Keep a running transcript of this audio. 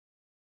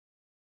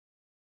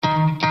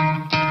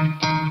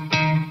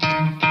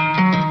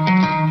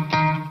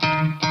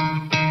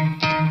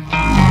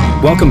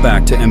Welcome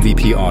back to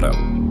MVP Auto.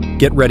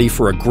 Get ready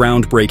for a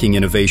groundbreaking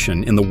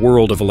innovation in the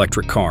world of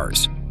electric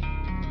cars.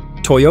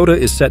 Toyota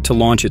is set to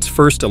launch its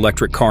first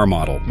electric car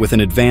model with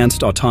an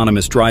advanced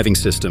autonomous driving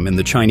system in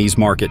the Chinese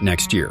market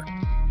next year.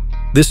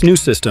 This new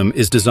system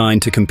is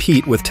designed to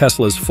compete with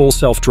Tesla's full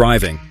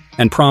self-driving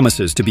and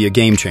promises to be a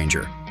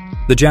game-changer.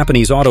 The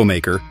Japanese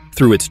automaker,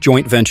 through its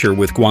joint venture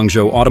with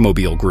Guangzhou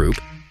Automobile Group,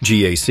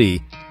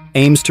 GAC,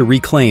 aims to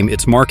reclaim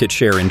its market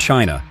share in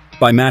China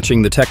by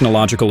matching the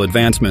technological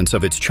advancements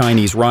of its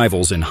Chinese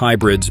rivals in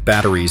hybrids,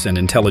 batteries, and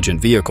intelligent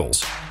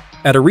vehicles.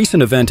 At a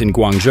recent event in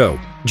Guangzhou,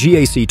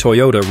 GAC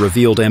Toyota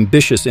revealed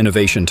ambitious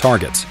innovation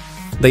targets.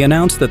 They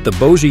announced that the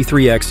Bozhi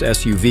 3X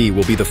SUV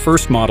will be the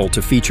first model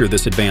to feature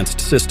this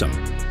advanced system,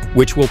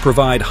 which will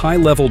provide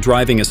high-level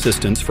driving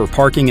assistance for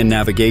parking and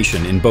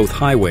navigation in both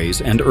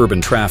highways and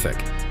urban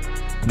traffic.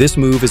 This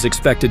move is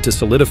expected to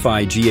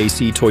solidify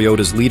GAC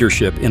Toyota's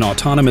leadership in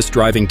autonomous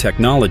driving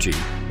technology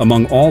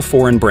among all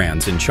foreign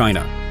brands in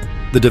China.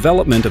 The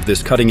development of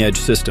this cutting-edge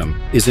system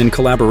is in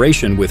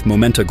collaboration with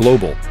Momenta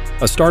Global,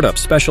 a startup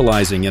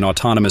specializing in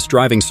autonomous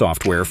driving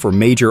software for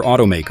major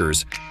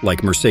automakers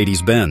like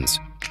Mercedes-Benz.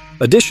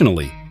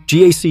 Additionally,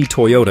 GAC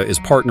Toyota is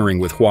partnering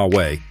with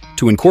Huawei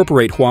to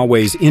incorporate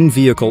Huawei's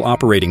in-vehicle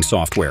operating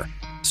software,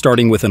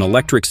 starting with an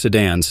electric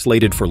sedan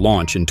slated for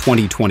launch in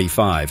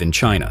 2025 in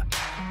China.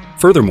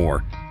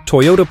 Furthermore,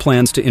 Toyota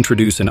plans to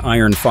introduce an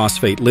iron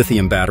phosphate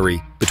lithium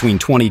battery between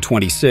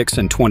 2026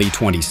 and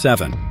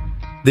 2027.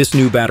 This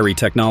new battery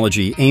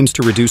technology aims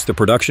to reduce the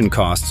production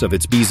costs of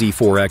its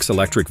bZ4X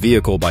electric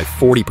vehicle by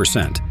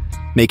 40%,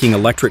 making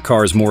electric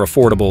cars more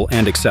affordable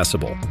and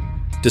accessible.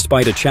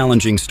 Despite a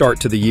challenging start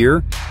to the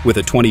year, with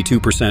a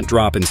 22%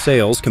 drop in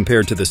sales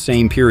compared to the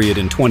same period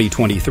in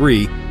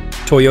 2023,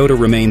 Toyota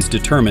remains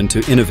determined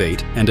to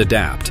innovate and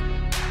adapt.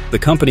 The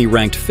company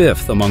ranked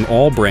 5th among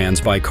all brands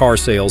by car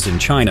sales in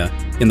China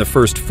in the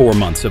first 4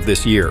 months of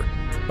this year,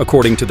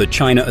 according to the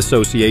China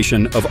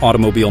Association of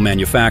Automobile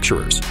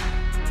Manufacturers.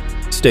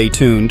 Stay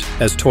tuned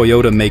as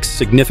Toyota makes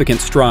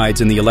significant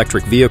strides in the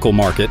electric vehicle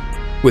market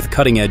with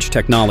cutting-edge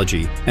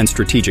technology and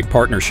strategic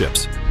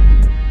partnerships.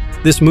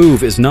 This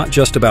move is not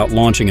just about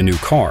launching a new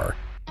car,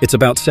 it's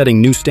about setting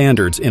new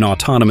standards in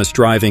autonomous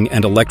driving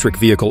and electric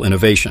vehicle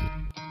innovation.